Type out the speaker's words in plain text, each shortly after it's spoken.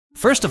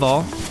First of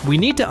all, we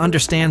need to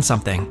understand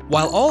something.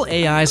 While all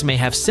AIs may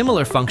have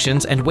similar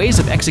functions and ways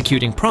of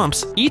executing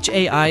prompts, each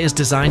AI is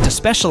designed to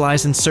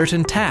specialize in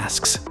certain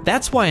tasks.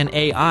 That's why an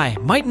AI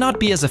might not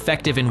be as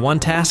effective in one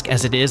task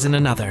as it is in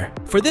another.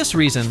 For this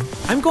reason,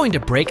 I'm going to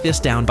break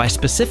this down by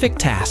specific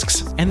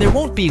tasks, and there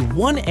won't be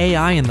one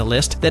AI in the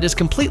list that is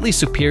completely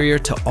superior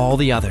to all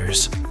the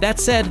others. That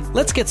said,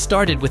 let's get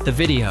started with the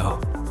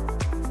video.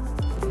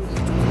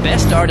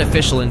 Best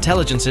Artificial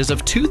Intelligences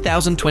of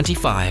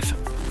 2025.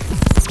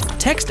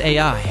 Text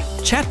AI,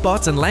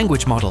 chatbots and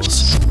language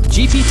models,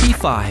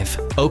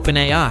 GPT-5,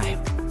 OpenAI.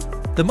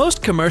 The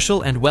most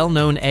commercial and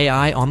well-known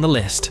AI on the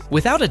list.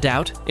 Without a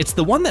doubt, it's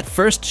the one that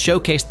first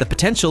showcased the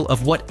potential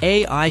of what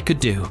AI could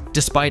do.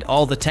 Despite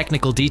all the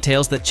technical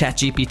details that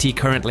ChatGPT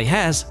currently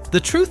has, the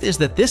truth is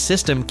that this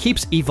system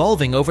keeps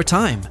evolving over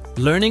time,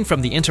 learning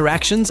from the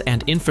interactions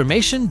and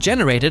information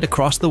generated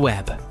across the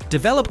web.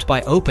 Developed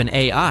by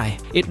OpenAI,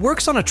 it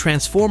works on a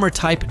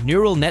transformer-type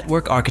neural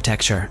network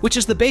architecture, which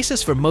is the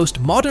basis for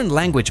most modern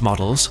language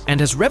models and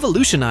has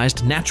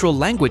revolutionized natural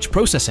language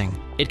processing.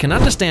 It can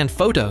understand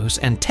photos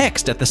and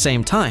text at the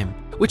same time,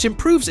 which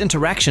improves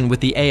interaction with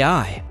the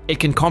AI. It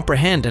can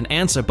comprehend and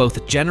answer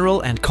both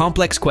general and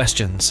complex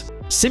questions,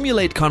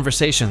 simulate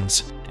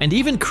conversations, and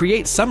even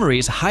create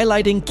summaries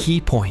highlighting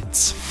key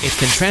points. It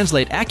can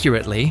translate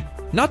accurately,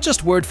 not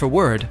just word for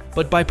word,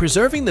 but by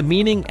preserving the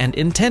meaning and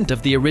intent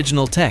of the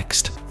original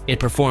text. It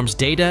performs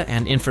data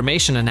and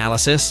information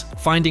analysis,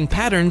 finding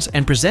patterns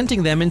and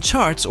presenting them in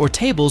charts or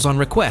tables on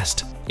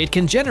request. It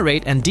can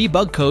generate and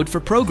debug code for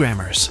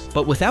programmers.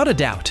 But without a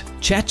doubt,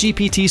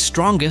 ChatGPT's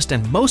strongest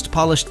and most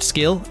polished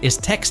skill is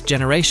text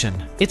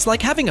generation. It's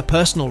like having a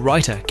personal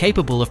writer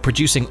capable of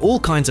producing all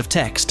kinds of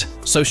text,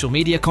 social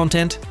media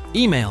content,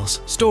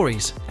 emails,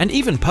 stories, and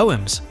even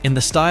poems in the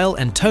style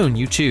and tone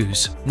you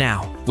choose.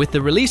 Now, with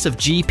the release of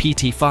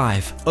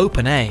GPT-5,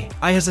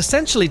 OpenAI has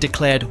essentially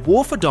declared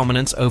war for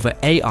dominance over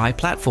AI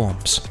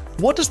platforms.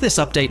 What does this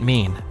update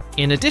mean?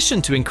 In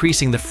addition to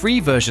increasing the free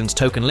version's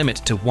token limit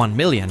to 1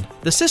 million,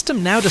 the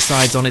system now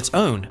decides on its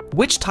own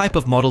which type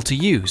of model to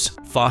use,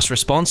 fast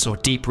response or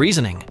deep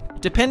reasoning,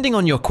 depending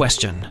on your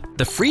question.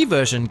 The free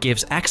version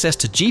gives access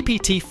to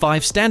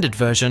GPT-5 standard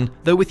version,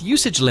 though with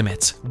usage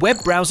limits,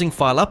 web browsing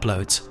file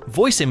uploads,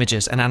 voice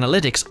images and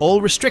analytics all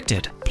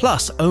restricted,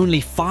 plus only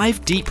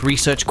 5 deep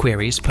research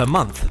queries per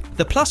month.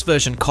 The Plus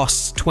version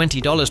costs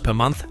 $20 per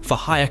month for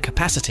higher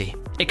capacity.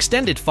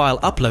 Extended file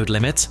upload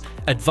limits,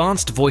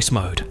 advanced voice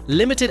mode,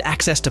 limited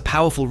access to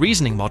powerful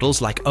reasoning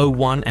models like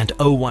O1 and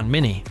O1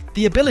 Mini,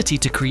 the ability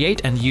to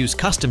create and use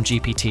custom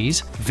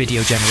GPTs,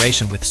 video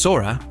generation with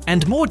Sora,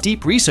 and more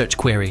deep research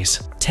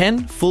queries,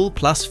 10 full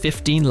plus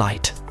 15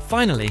 light.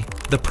 Finally,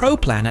 the Pro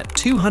plan at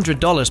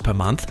 $200 per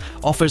month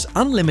offers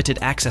unlimited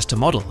access to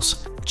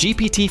models,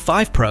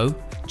 GPT-5 Pro,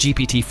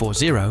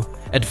 GPT-4o,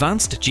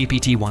 Advanced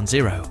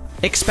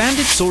GPT-10,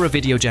 expanded Sora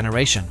video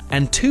generation,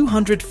 and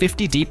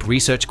 250 deep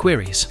research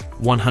queries,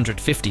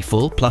 150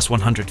 full plus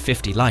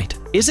 150 light.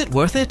 Is it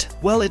worth it?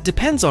 Well, it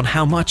depends on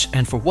how much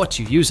and for what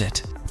you use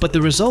it, but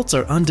the results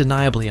are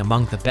undeniably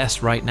among the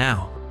best right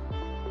now.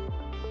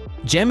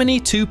 Gemini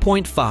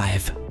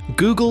 2.5,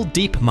 Google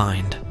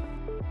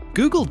DeepMind.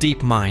 Google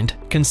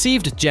DeepMind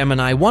conceived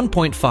Gemini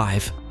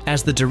 1.5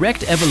 as the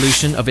direct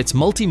evolution of its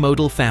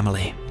multimodal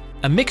family.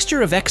 A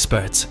mixture of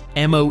experts,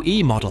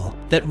 MOE model,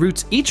 that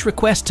routes each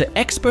request to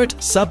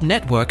expert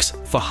sub-networks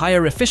for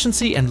higher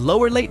efficiency and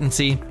lower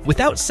latency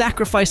without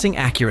sacrificing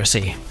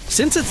accuracy.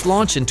 Since its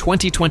launch in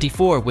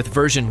 2024 with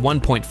version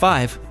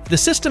 1.5, the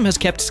system has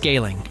kept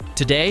scaling.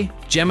 Today,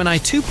 Gemini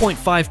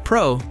 2.5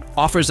 Pro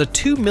offers a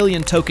 2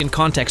 million token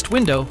context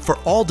window for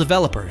all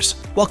developers,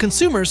 while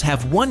consumers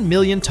have 1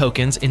 million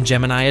tokens in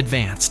Gemini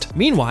Advanced.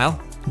 Meanwhile,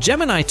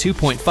 Gemini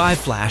 2.5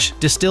 Flash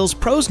distills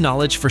pros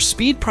knowledge for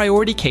speed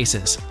priority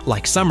cases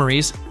like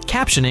summaries,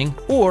 captioning,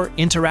 or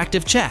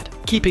interactive chat,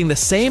 keeping the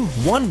same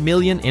 1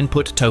 million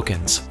input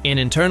tokens. In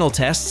internal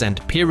tests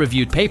and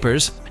peer-reviewed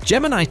papers,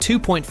 Gemini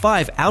 2.5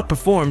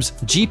 outperforms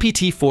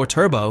GPT-4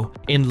 Turbo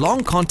in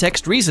long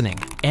context reasoning,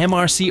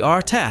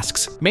 MRCR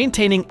tasks,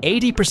 maintaining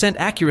 80%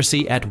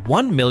 accuracy at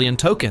 1 million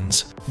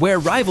tokens, where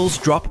rivals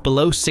drop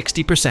below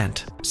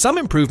 60%. Some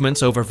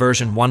improvements over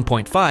version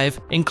 1.5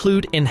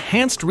 include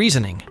enhanced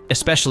reasoning,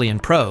 especially in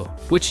Pro,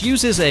 which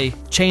uses a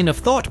chain of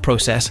thought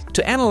process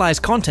to analyze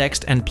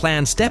context and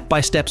plan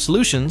step-by-step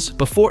solutions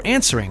before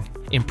answering,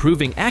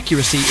 improving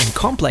accuracy in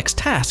complex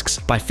tasks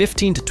by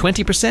 15 to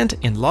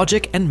 20% in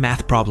logic and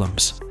math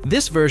problems.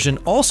 This version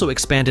also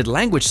expanded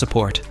language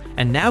support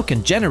and now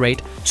can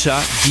generate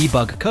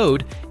debug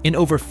code in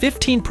over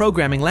 15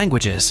 programming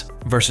languages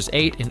versus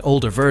 8 in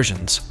older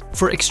versions.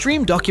 For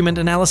extreme document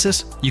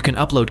analysis, you can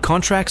upload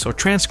contracts or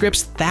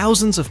transcripts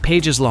thousands of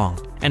pages long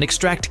and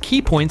extract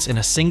key points in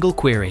a single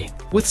query.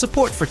 With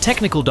support for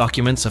technical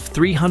documents of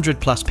 300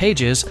 plus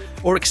pages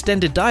or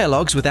extended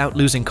dialogues without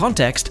losing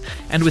context,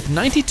 and with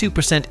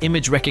 92%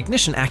 image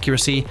recognition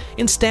accuracy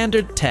in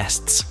standard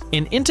tests.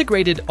 In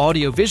integrated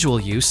audio-visual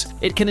use,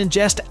 it can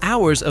ingest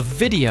hours of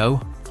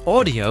video,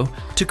 audio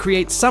to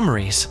create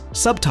summaries,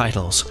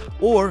 subtitles,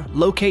 or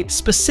locate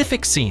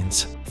specific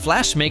scenes.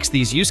 Flash makes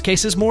these use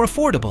cases more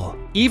affordable,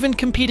 even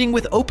competing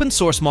with open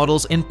source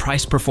models in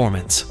price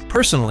performance.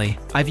 Personally,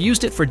 I've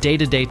used it for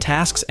day-to-day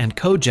tasks and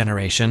code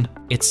generation.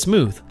 It's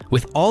smooth,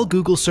 with all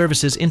Google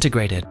services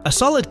integrated. A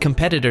solid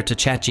competitor to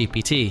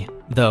ChatGPT,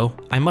 though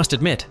I must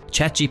admit,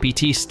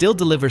 ChatGPT still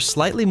delivers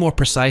slightly more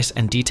precise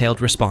and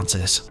detailed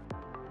responses.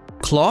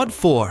 Claude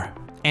 4.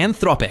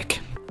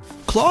 Anthropic.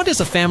 Claude is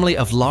a family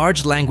of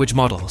large language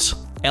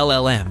models,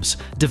 LLMs,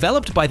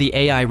 developed by the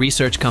AI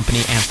research company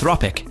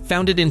Anthropic,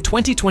 founded in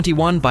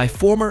 2021 by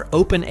former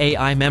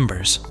OpenAI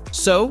members.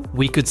 So,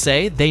 we could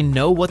say they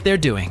know what they're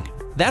doing.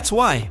 That's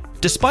why,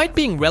 despite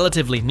being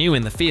relatively new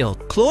in the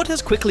field, Claude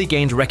has quickly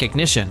gained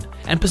recognition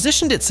and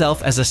positioned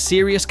itself as a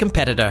serious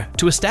competitor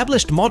to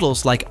established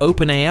models like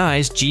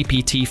OpenAI's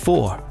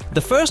GPT-4.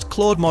 The first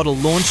Claude model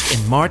launched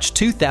in March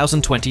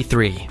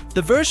 2023.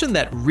 The version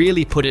that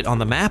really put it on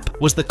the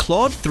map was the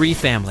Claude 3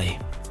 family,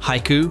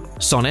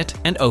 Haiku, Sonnet,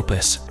 and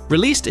Opus,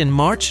 released in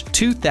March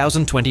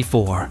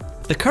 2024.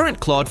 The current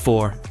Claude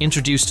 4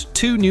 introduced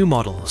two new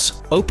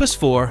models, Opus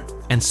 4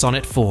 and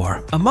Sonnet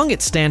 4. Among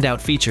its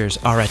standout features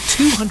are a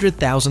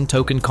 200,000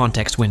 token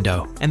context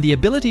window and the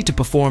ability to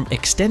perform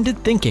extended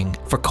thinking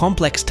for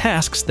complex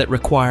tasks that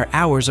require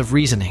hours of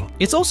reasoning.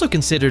 It's also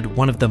considered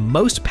one of the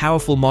most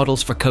powerful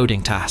models for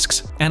coding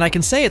tasks, and I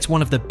can say it's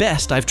one of the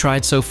best I've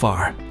tried so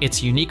far.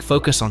 Its unique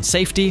focus on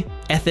safety,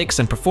 ethics,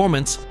 and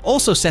performance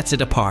also sets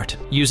it apart,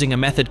 using a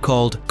method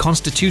called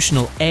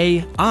constitutional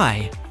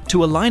AI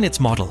to align its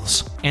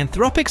models.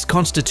 Anthropic's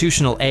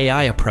constitutional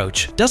AI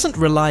approach doesn't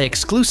rely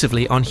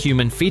exclusively on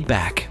human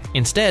feedback.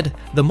 Instead,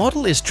 the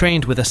model is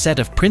trained with a set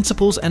of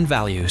principles and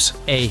values,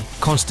 a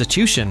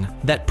constitution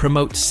that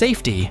promotes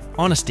safety,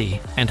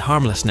 honesty, and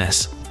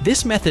harmlessness.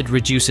 This method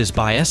reduces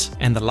bias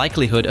and the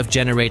likelihood of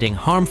generating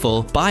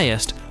harmful,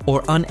 biased,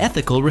 or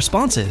unethical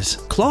responses.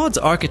 Claude's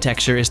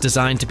architecture is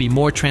designed to be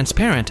more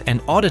transparent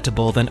and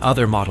auditable than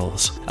other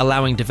models,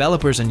 allowing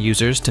developers and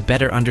users to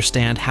better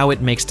understand how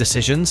it makes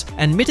decisions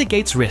and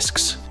mitigates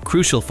risks,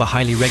 crucial for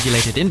highly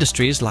regulated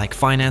industries like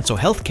finance or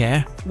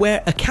healthcare,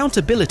 where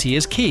accountability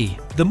is key.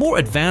 The more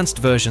advanced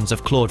versions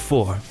of Claude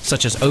 4,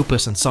 such as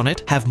Opus and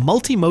Sonnet, have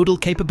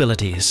multimodal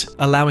capabilities,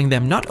 allowing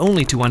them not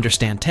only to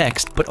understand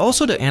text, but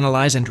also to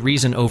analyze and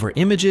reason over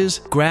images,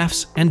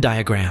 graphs, and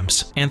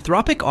diagrams.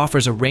 Anthropic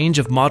offers a range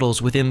of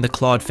models within the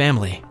Claude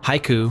family.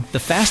 Haiku, the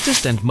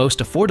fastest and most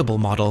affordable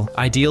model,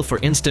 ideal for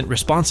instant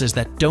responses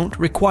that don't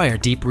require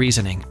deep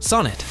reasoning.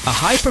 Sonnet, a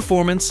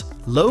high-performance,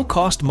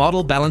 low-cost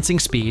model balancing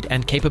speed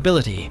and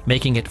capability,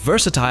 making it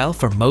versatile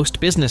for most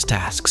business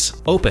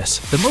tasks. Opus,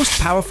 the most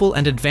powerful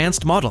and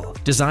advanced model,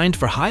 designed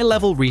for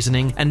high-level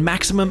reasoning and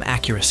maximum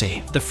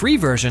accuracy. The free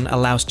version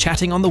allows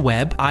chatting on the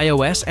web,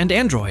 iOS, and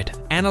Android,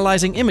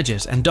 analyzing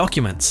images and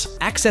documents,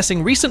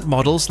 accessing recent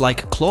models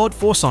like Claude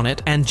 4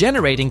 Sonnet, and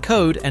generating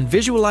code and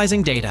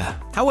visualizing data.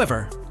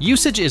 However,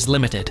 usage is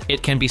limited.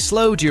 It can be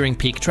slow during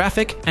peak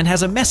traffic and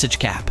has a message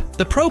cap.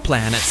 The Pro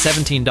plan at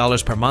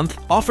 $17 per month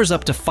offers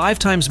up to 5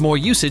 times more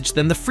usage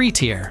than the free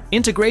tier,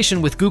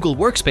 integration with Google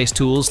Workspace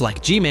tools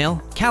like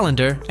Gmail,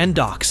 Calendar, and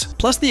Docs,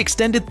 plus the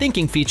extended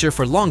thinking feature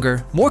for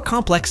longer, more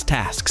complex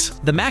tasks.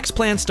 The Max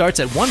plan starts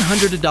at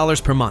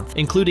 $100 per month,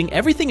 including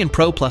everything in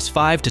Pro plus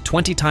 5 to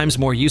 20 times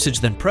more usage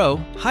than Pro,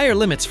 higher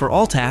limits for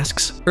all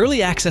tasks,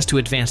 early access to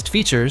advanced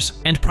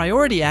features, and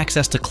priority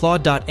access to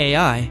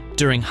Claude.ai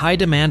during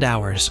high-demand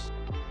hours.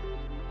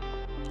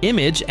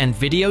 Image and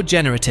video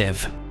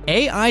generative.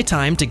 AI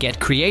time to get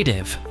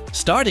creative,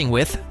 starting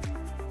with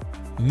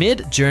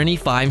Midjourney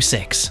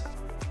 5.6.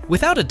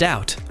 Without a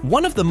doubt,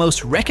 one of the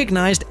most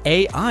recognized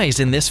AIs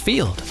in this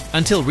field.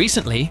 Until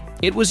recently,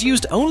 it was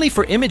used only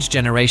for image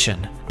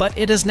generation, but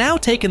it has now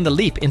taken the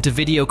leap into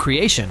video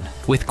creation,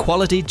 with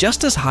quality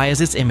just as high as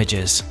its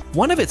images.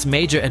 One of its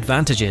major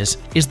advantages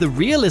is the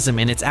realism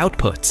in its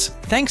outputs,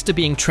 thanks to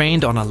being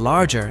trained on a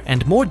larger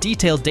and more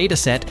detailed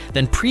dataset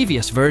than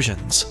previous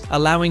versions,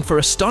 allowing for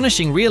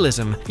astonishing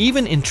realism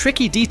even in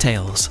tricky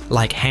details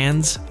like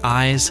hands,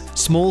 eyes,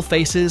 small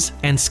faces,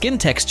 and skin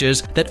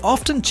textures that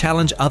often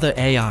challenge other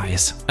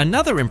AIs.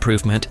 Another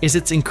improvement is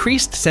its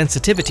increased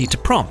sensitivity to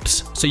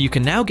prompts, so you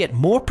can now get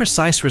more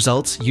precise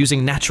results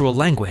using natural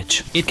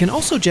language. It can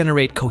also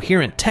generate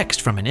coherent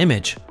text from an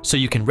image, so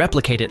you can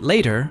replicate it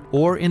later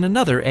or in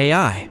another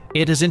AI.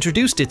 It has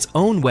introduced its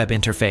own web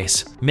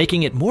interface,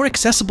 making it more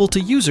accessible to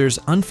users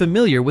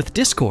unfamiliar with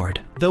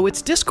Discord, though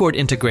its Discord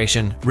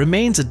integration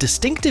remains a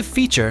distinctive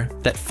feature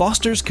that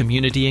fosters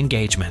community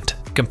engagement.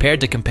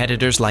 Compared to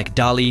competitors like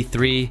DALL-E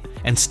 3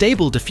 and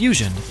Stable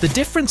Diffusion, the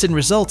difference in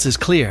results is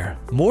clear,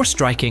 more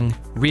striking,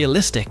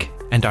 realistic,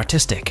 and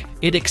artistic.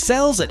 It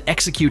excels at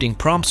executing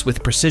prompts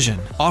with precision,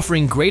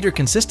 offering greater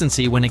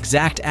consistency when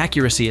exact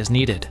accuracy is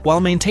needed, while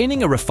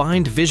maintaining a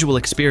refined visual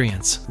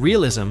experience,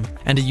 realism,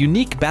 and a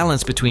unique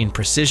balance between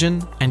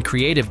precision and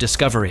creative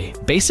discovery.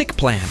 Basic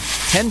plan,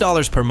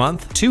 $10 per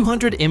month,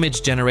 200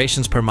 image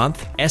generations per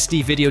month,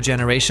 SD video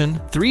generation,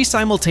 3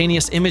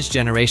 simultaneous image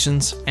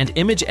generations, and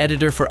image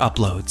editor for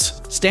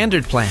uploads.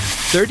 Standard plan,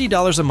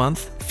 $30 a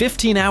month,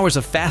 15 hours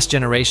of fast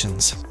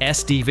generations,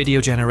 SD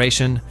video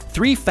generation,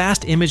 3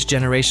 fast image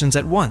generations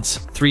at once,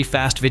 3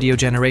 fast video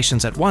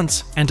generations at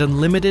once, and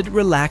unlimited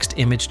relaxed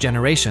image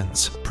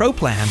generations. Pro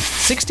plan,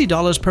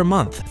 $60 per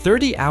month,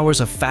 30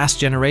 hours of fast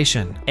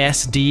generation,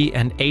 SD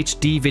and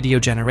HD video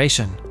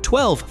generation,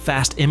 12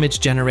 fast image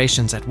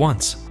generations at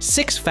once,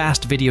 6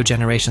 fast video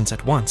generations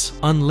at once,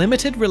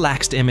 unlimited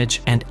relaxed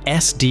image and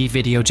SD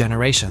video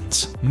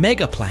generations.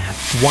 Mega plan,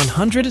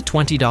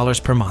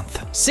 $120 per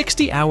month,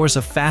 60 hours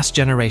of fast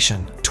generation,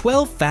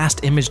 12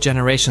 fast image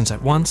generations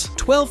at once,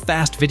 12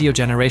 fast video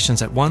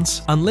generations at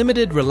once,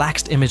 unlimited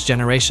relaxed image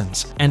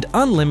generations, and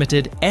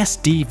unlimited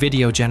SD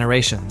video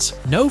generations.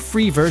 No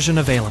free version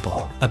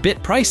available. A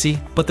bit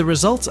pricey, but the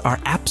results are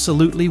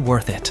absolutely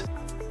worth it.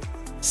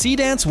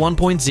 Seedance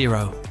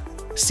 1.0.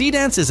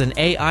 Seedance is an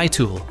AI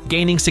tool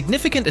gaining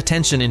significant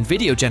attention in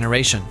video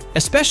generation,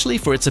 especially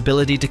for its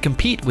ability to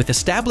compete with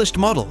established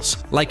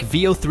models like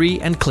Veo 3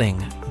 and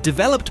Kling.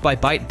 Developed by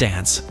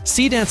ByteDance,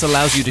 Seedance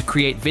allows you to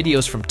create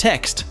videos from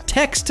text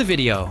to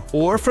video,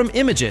 or from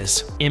image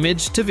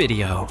to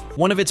video.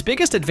 One of its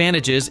biggest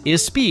advantages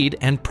is speed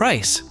and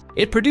price.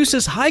 It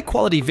produces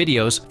high-quality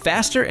videos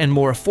faster and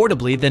more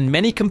affordably than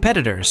many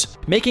competitors,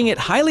 making it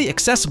highly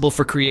accessible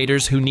for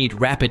creators who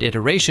need rapid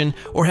iteration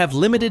or have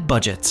limited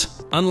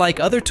budgets. Unlike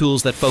other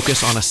tools that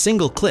focus on a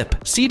single clip,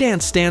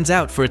 Seedance stands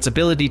out for its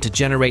ability to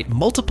generate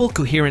multiple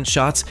coherent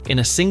shots in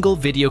a single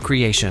video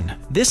creation.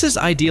 This is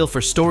ideal for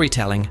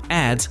storytelling,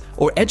 ads,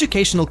 or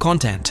educational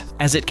content,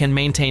 as it can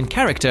maintain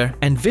character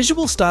and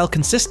visual style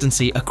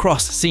consistency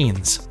across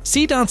scenes.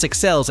 Seedance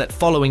excels at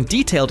following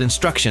detailed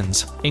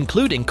instructions,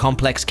 including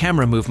complex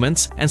camera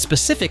movements and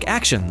specific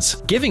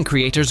actions, giving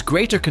creators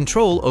greater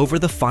control over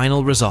the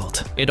final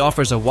result. It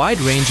offers a wide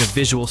range of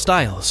visual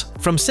styles,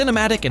 from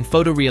cinematic and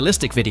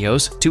photorealistic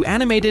videos to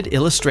animated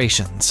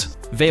illustrations.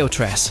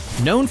 Veotress,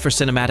 known for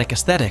cinematic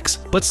aesthetics,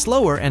 but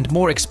slower and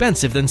more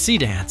expensive than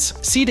Seedance.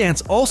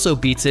 Seedance also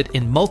beats it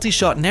in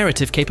multi-shot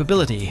narrative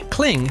capability.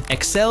 Kling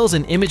excels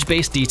in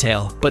image-based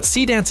detail, but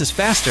Seedance is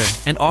faster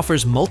and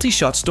offers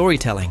multi-shot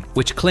storytelling,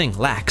 which Kling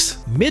lacks.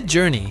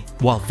 Mid-Journey,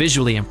 while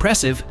visually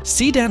impressive,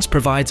 Seedance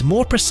provides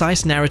more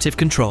precise narrative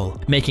control,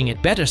 making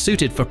it better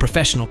suited for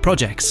professional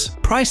projects.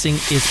 Pricing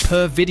is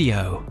per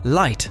video.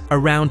 Light,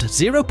 around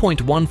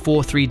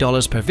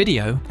 $0.143 per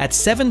video at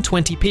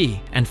 720p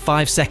and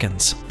 5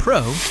 seconds. Pro,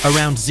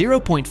 around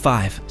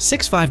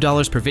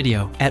 $0.565 per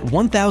video at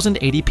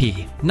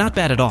 1080p. Not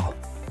bad at all.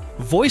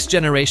 Voice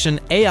generation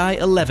AI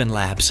 11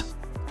 Labs.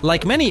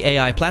 Like many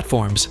AI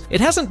platforms,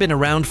 it hasn't been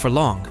around for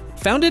long.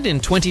 Founded in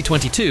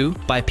 2022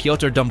 by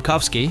Piotr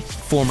Domkowski,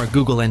 former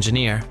Google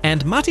engineer,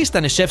 and Mati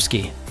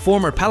Staniszewski,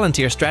 former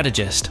Palantir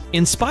strategist.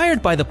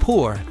 Inspired by the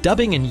poor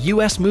dubbing in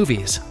US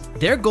movies,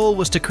 their goal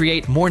was to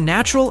create more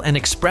natural and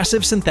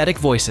expressive synthetic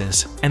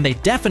voices, and they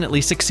definitely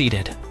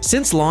succeeded.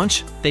 Since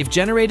launch, they've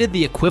generated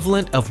the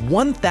equivalent of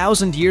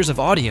 1,000 years of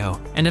audio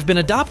and have been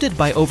adopted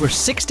by over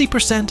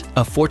 60%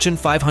 of Fortune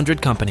 500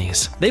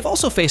 companies. They've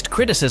also faced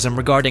criticism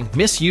regarding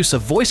misuse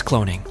of voice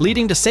cloning,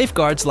 leading to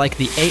safeguards like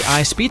the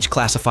AI speech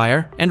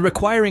classifier and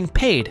requiring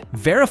paid,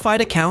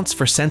 verified accounts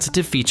for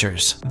sensitive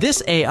features.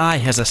 This AI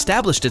has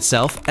established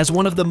itself as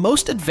one of the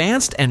most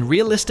advanced and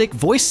realistic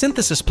voice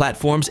synthesis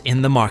platforms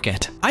in the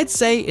market. I'd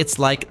say it's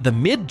like the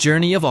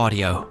Mid-Journey of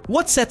audio.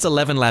 What sets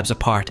 11 Labs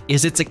apart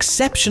is its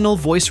exceptional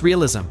voice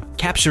realism,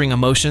 capturing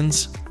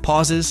emotions,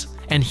 pauses,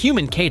 and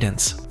human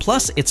cadence,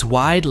 plus its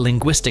wide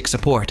linguistic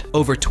support,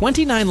 over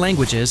 29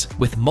 languages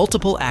with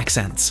multiple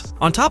accents.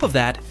 On top of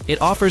that, it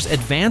offers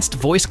advanced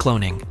voice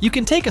cloning. You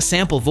can take a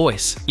sample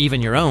voice,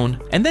 even your own,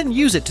 and then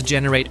use it to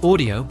generate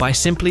audio by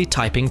simply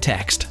typing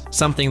text,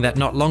 something that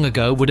not long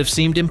ago would have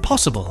seemed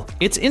impossible.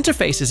 Its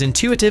interface is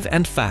intuitive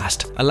and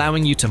fast,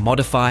 allowing you to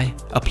modify,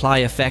 apply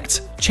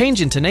effects,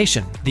 change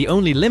intonation. The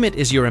only limit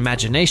is your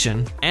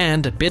imagination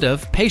and a bit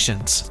of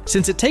patience,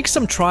 since it takes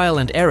some trial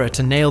and error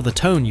to nail the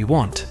tone you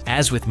want.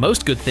 As with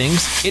most good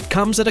things, it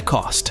comes at a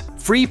cost.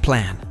 Free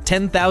plan,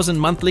 10,000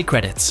 monthly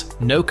credits,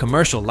 no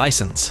commercial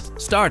license.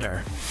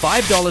 Starter,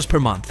 $5 per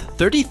month,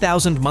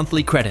 30,000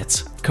 monthly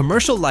credits.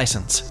 Commercial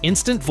license,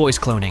 instant voice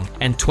cloning,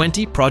 and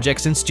 20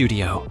 projects in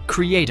studio.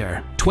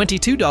 Creator,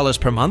 $22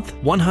 per month,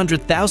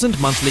 100,000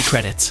 monthly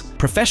credits.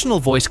 Professional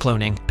voice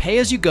cloning, pay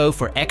as you go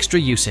for extra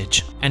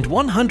usage, and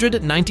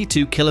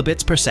 192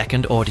 kilobits per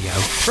second audio.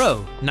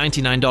 Pro,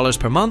 $99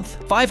 per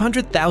month,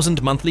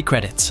 500,000 monthly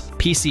credits.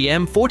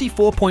 PCM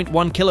 44.1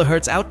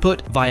 kHz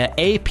output via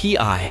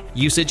API,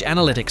 usage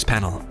analytics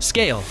panel.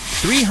 Scale,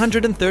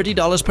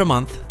 $330 per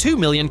month, 2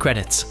 million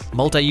credits.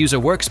 Multi-user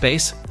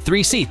workspace,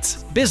 3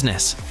 seats.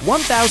 Business,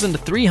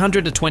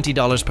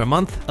 $1,320 per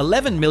month,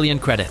 11 million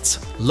credits.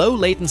 Low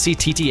latency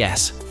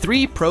TTS,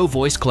 3 Pro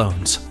voice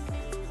clones.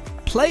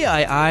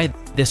 PlayAI,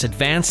 this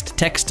advanced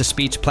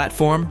text-to-speech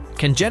platform,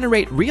 can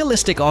generate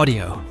realistic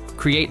audio,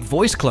 create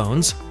voice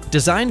clones,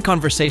 design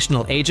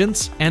conversational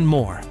agents, and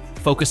more,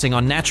 focusing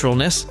on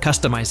naturalness,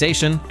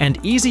 customization, and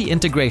easy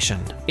integration.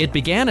 It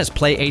began as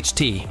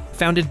PlayHT,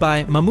 founded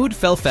by Mahmoud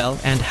Felfel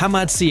and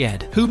Hamad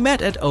Syed, who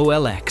met at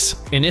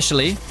OLX.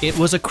 Initially, it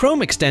was a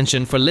Chrome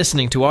extension for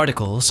listening to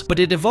articles, but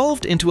it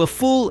evolved into a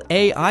full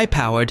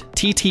AI-powered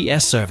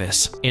TTS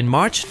service. In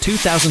March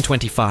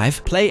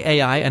 2025, Play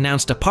AI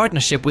announced a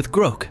partnership with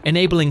Grok,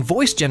 enabling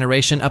voice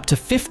generation up to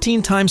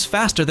 15 times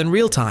faster than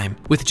real-time,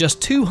 with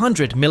just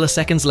 200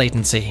 milliseconds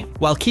latency,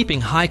 while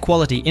keeping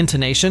high-quality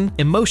intonation,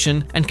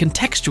 emotion, and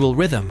contextual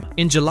rhythm.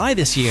 In July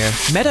this year,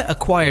 Meta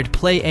acquired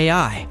Play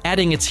AI,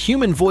 adding its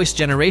human voice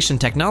generation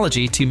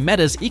technology to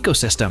Meta's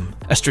ecosystem,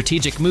 a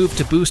strategic move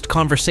to boost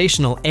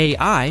conversational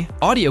AI,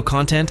 audio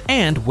content,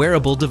 and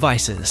wearable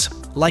devices.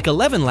 Like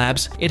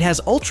ElevenLabs, it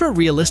has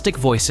ultra-realistic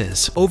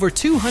voices, over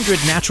 200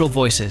 natural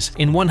voices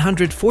in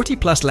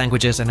 140+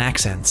 languages and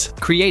accents.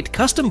 Create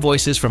custom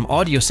voices from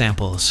audio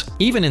samples,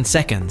 even in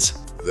seconds.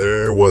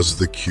 There was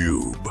the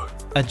cube.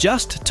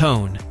 Adjust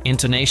tone,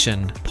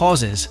 intonation,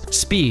 pauses,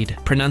 speed,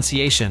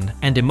 pronunciation,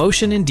 and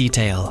emotion in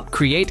detail.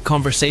 Create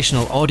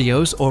conversational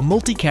audios or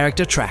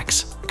multi-character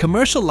tracks.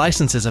 Commercial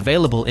licenses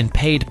available in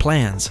paid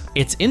plans.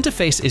 Its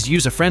interface is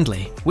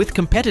user-friendly, with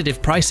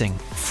competitive pricing.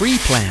 Free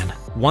plan,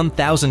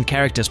 1,000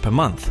 characters per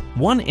month.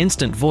 One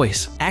instant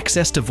voice,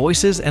 access to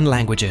voices and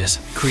languages.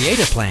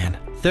 Creator plan,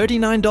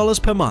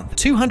 $39 per month,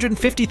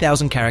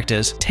 250,000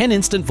 characters, 10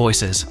 instant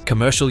voices,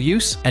 commercial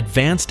use,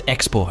 advanced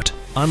export.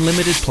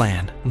 Unlimited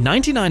plan,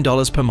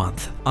 $99 per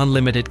month,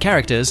 unlimited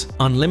characters,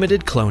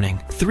 unlimited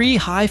cloning, 3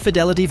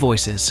 high-fidelity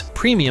voices,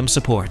 premium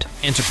support.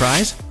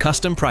 Enterprise,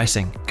 custom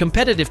pricing,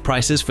 competitive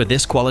prices for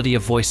this quality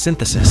of voice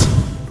synthesis.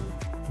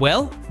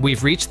 Well,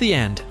 we've reached the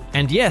end.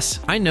 And yes,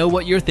 I know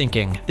what you're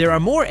thinking. There are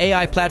more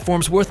AI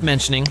platforms worth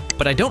mentioning,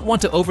 but I don't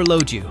want to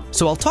overload you,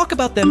 so I'll talk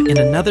about them in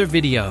another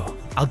video.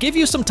 I'll give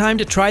you some time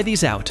to try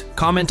these out,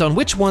 comment on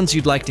which ones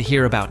you'd like to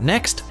hear about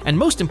next, and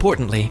most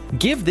importantly,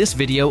 give this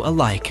video a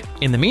like.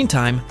 In the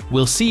meantime,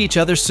 we'll see each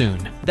other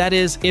soon. That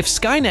is, if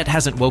Skynet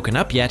hasn't woken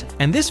up yet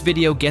and this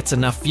video gets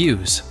enough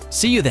views.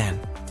 See you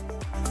then.